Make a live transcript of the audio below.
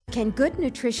Can good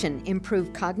nutrition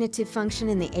improve cognitive function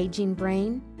in the aging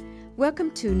brain? Welcome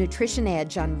to Nutrition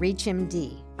Edge on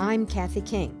ReachMD. I'm Kathy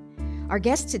King. Our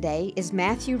guest today is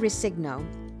Matthew Ruscigno,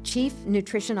 Chief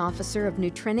Nutrition Officer of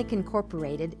Nutrenic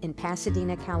Incorporated in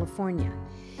Pasadena, California.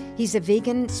 He's a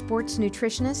vegan sports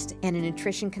nutritionist and a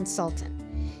nutrition consultant.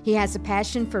 He has a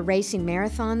passion for racing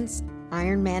marathons,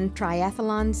 Ironman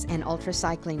triathlons, and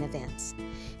ultracycling events.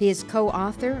 He is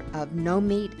co-author of No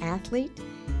Meat Athlete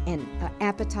and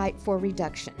Appetite for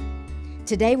Reduction.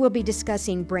 Today we'll be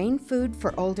discussing brain food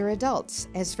for older adults,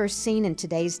 as first seen in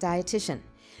today's Dietitian.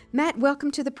 Matt,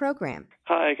 welcome to the program.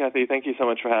 Hi, Kathy. Thank you so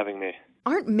much for having me.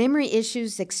 Aren't memory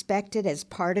issues expected as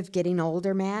part of getting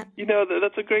older, Matt? You know,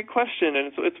 that's a great question,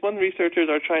 and it's one researchers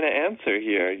are trying to answer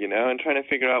here, and trying to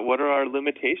figure out what are our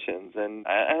limitations. And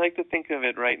I like to think of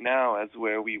it right now as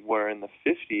where we were in the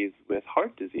 50s with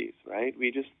heart disease, right?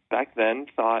 We just back then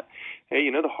thought, hey,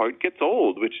 the heart gets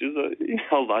old, which is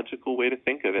a logical way to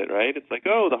think of it, right? It's like,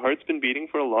 oh, the heart's been beating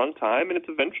for a long time, and it's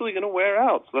eventually going to wear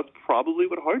out. So that's probably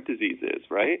what heart disease is,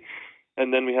 right?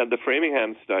 And then we had the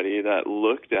Framingham study that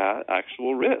looked at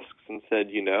actual risks and said,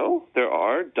 there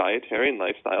are dietary and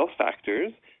lifestyle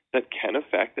factors that can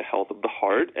affect the health of the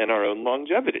heart and our own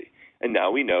longevity. And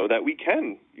now we know that we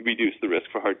can reduce the risk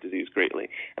for heart disease greatly.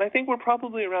 And I think we're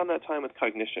probably around that time with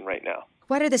cognition right now.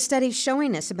 What are the studies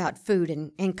showing us about food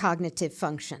and cognitive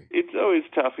function? It's always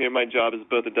tough here. My job as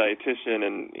both a dietitian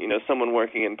and, someone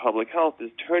working in public health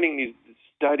is turning these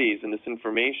studies and this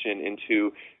information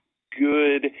into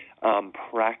good,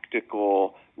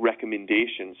 practical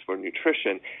recommendations for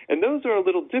nutrition. And those are a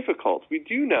little difficult. We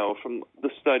do know from the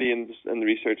study and the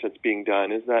research that's being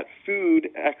done is that food,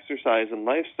 exercise, and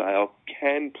lifestyle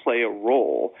can play a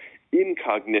role in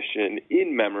cognition,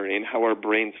 in memory, and how our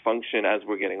brains function as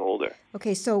we're getting older.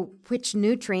 Okay, so which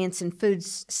nutrients and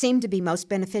foods seem to be most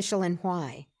beneficial and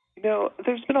why?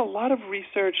 There's been a lot of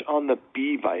research on the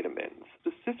B vitamins,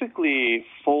 specifically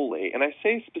folate. And I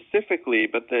say specifically,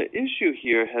 but the issue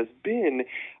here has been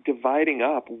dividing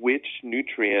up which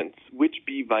nutrients, which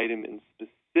B vitamins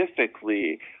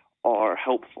specifically are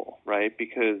helpful, right?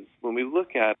 Because when we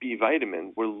look at B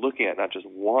vitamins, we're looking at not just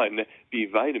one B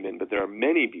vitamin, but there are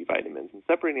many B vitamins. And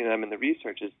separating them in the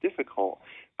research is difficult.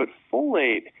 But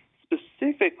folate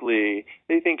specifically,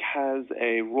 they think has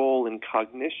a role in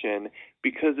cognition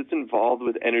because it's involved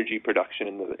with energy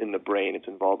production in the brain. It's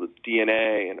involved with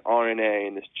DNA and RNA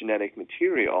and this genetic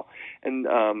material. And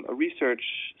a research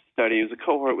study, it was a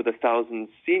cohort with 1,000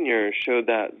 seniors, showed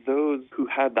that those who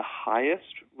had the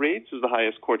highest rates, was the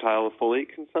highest quartile of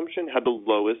folate consumption, had the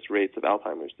lowest rates of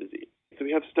Alzheimer's disease. So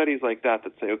we have studies like that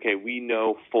say, okay, we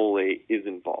know folate is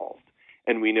involved.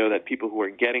 And we know that people who are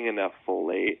getting enough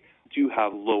folate do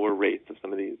have lower rates of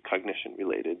some of these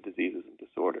cognition-related diseases and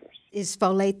disorders. Is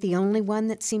folate the only one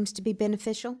that seems to be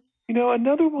beneficial?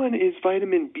 Another one is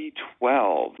vitamin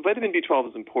B12. Vitamin B12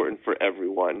 is important for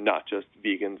everyone, not just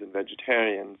vegans and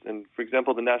vegetarians. And, for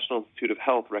example, the National Institute of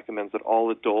Health recommends that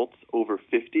all adults over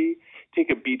 50 take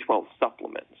a B12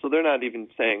 supplement. So they're not even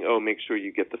saying, make sure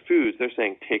you get the foods. They're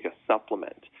saying take a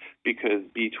supplement because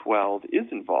B12 is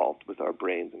involved with our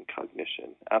brains and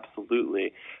cognition.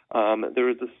 Absolutely. There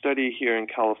was a study here in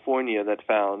California that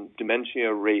found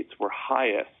dementia rates were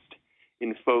highest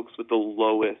in folks with the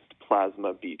lowest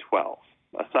plasma B12.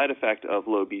 A side effect of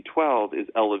low B12 is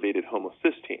elevated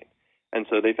homocysteine. And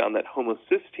so they found that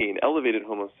elevated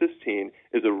homocysteine,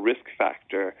 is a risk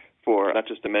factor for not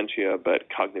just dementia, but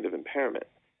cognitive impairment.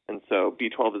 And so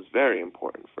B12 is very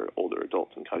important for older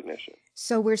adults and cognition.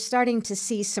 So we're starting to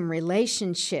see some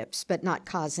relationships, but not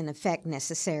cause and effect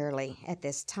necessarily at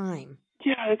this time.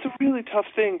 Yeah, it's a really tough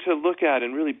thing to look at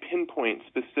and really pinpoint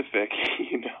specific,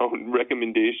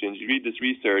 recommendations. You read this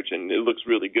research and it looks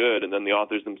really good, and then the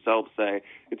authors themselves say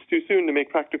it's too soon to make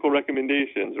practical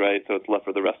recommendations, right? So it's left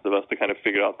for the rest of us to kind of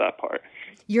figure out that part.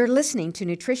 You're listening to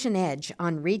Nutrition Edge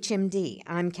on ReachMD.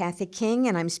 I'm Kathy King,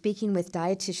 and I'm speaking with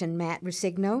dietitian Matt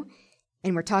Ruscigno,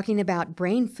 and we're talking about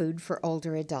brain food for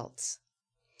older adults.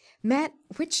 Matt,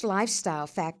 which lifestyle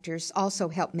factors also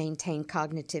help maintain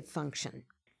cognitive function?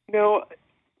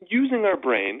 Using our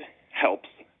brain helps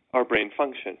our brain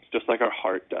function, just like our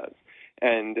heart does.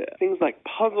 And things like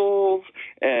puzzles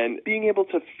and being able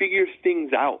to figure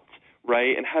things out,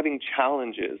 right, and having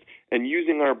challenges and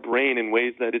using our brain in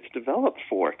ways that it's developed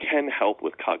for can help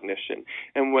with cognition.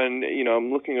 And when,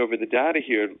 I'm looking over the data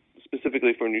here,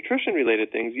 specifically for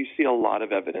nutrition-related things, you see a lot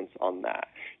of evidence on that.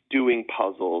 doing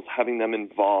puzzles, having them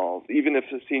involved. Even if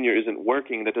a senior isn't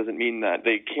working, that doesn't mean that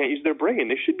they can't use their brain.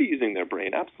 They should be using their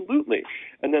brain, absolutely.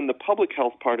 And then the public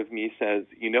health part of me says,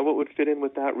 you know what would fit in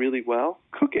with that really well?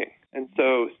 Cooking. And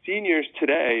so seniors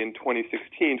today in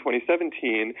 2016,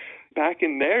 2017, back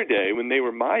in their day when they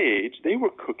were my age, they were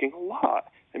cooking a lot.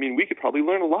 I mean, we could probably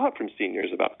learn a lot from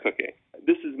seniors about cooking.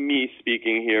 This is me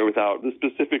speaking here without the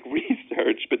specific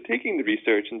research, but taking the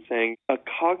research and saying a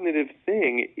cognitive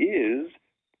thing is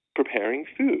preparing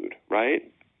food,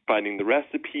 right? Finding the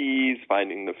recipes,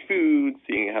 finding the food,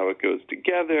 seeing how it goes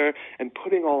together, and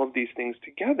putting all of these things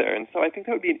together. And so I think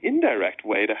that would be an indirect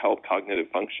way to help cognitive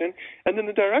function. And then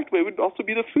the direct way would also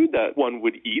be the food that one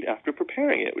would eat after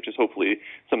preparing it, which is hopefully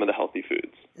some of the healthy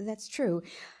foods. That's true.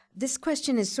 This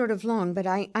question is sort of long, but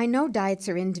I know diets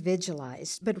are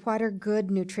individualized, but what are good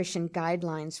nutrition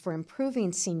guidelines for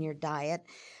improving senior diet,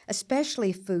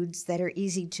 especially foods that are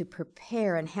easy to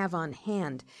prepare and have on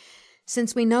hand,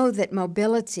 since we know that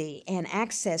mobility and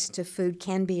access to food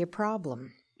can be a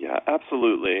problem? Yeah,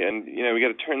 absolutely. And, we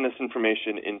got to turn this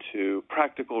information into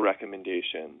practical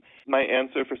recommendations. My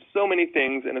answer for so many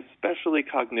things, and especially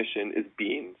cognition, is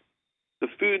beans. The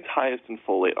foods highest in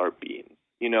folate are beans.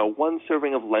 One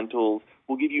serving of lentils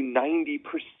will give you 90%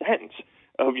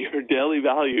 of your daily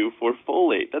value for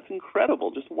folate. That's incredible,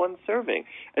 just one serving.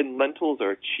 And lentils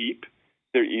are cheap,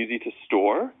 they're easy to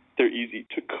store, they're easy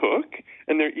to cook,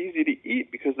 and they're easy to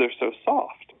eat because they're so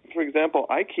soft. For example,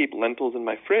 I keep lentils in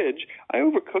my fridge. I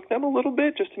overcook them a little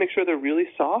bit just to make sure they're really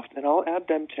soft, and I'll add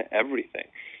them to everything.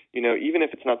 Even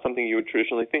if it's not something you would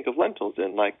traditionally think of lentils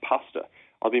in, like pasta.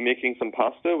 I'll be making some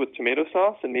pasta with tomato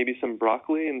sauce and maybe some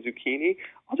broccoli and zucchini.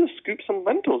 I'll just scoop some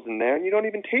lentils in there, and you don't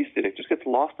even taste it. It just gets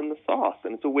lost in the sauce,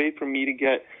 and it's a way for me to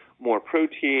get more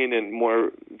protein and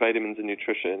more vitamins and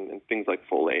nutrition and things like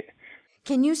folate.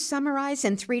 Can you summarize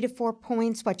in 3 to 4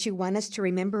 points what you want us to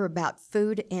remember about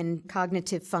food and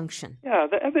cognitive function? Yeah,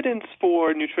 the evidence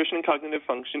for nutrition and cognitive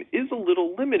function is a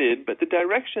little limited, but the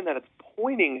direction that it's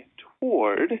pointing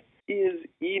toward is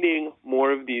eating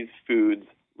more of these foods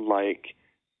like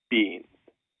beans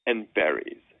and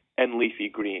berries and leafy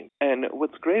greens. And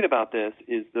what's great about this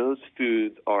is those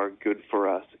foods are good for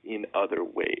us in other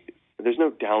ways. There's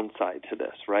no downside to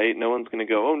this, right? No one's going to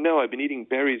go, oh no, I've been eating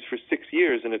berries for 6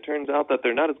 years and it turns out that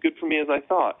they're not as good for me as I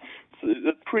thought. So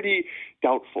it's pretty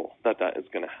doubtful that is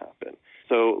going to happen.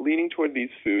 So leaning toward these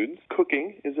foods,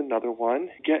 cooking is another one.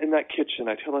 Get in that kitchen.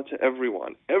 I tell that to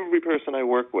everyone, every person I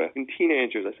work with, and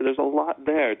teenagers. I say there's a lot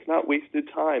there. It's not wasted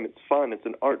time. It's fun. It's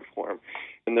an art form.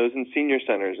 And those in senior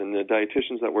centers and the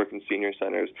dietitians that work in senior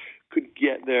centers could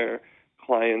get their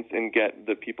clients and get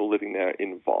the people living there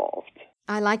involved.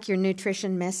 I like your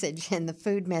nutrition message and the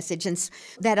food message. And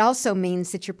that also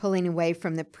means that you're pulling away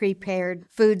from the prepared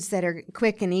foods that are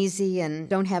quick and easy and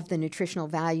don't have the nutritional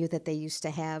value that they used to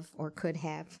have or could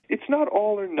have. It's not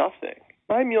all or nothing.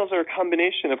 My meals are a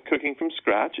combination of cooking from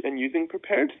scratch and using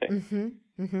prepared things.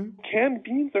 Canned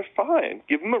beans are fine.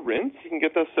 Give them a rinse. You can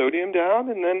get the sodium down,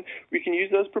 and then we can use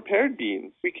those prepared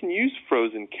beans. We can use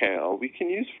frozen kale. We can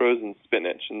use frozen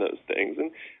spinach and those things,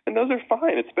 and those are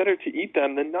fine. It's better to eat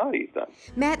them than not eat them.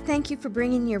 Matt, thank you for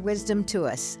bringing your wisdom to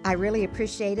us. I really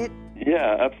appreciate it.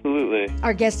 Yeah, absolutely.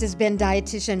 Our guest has been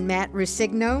dietitian Matt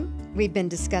Ruscigno. We've been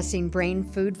discussing brain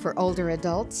food for older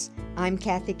adults. I'm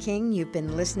Kathy King. You've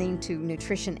been listening to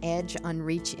Nutrition Edge on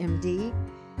ReachMD.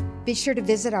 Be sure to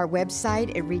visit our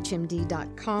website at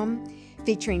reachmd.com,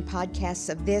 featuring podcasts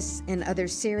of this and other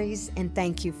series, and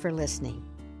thank you for listening.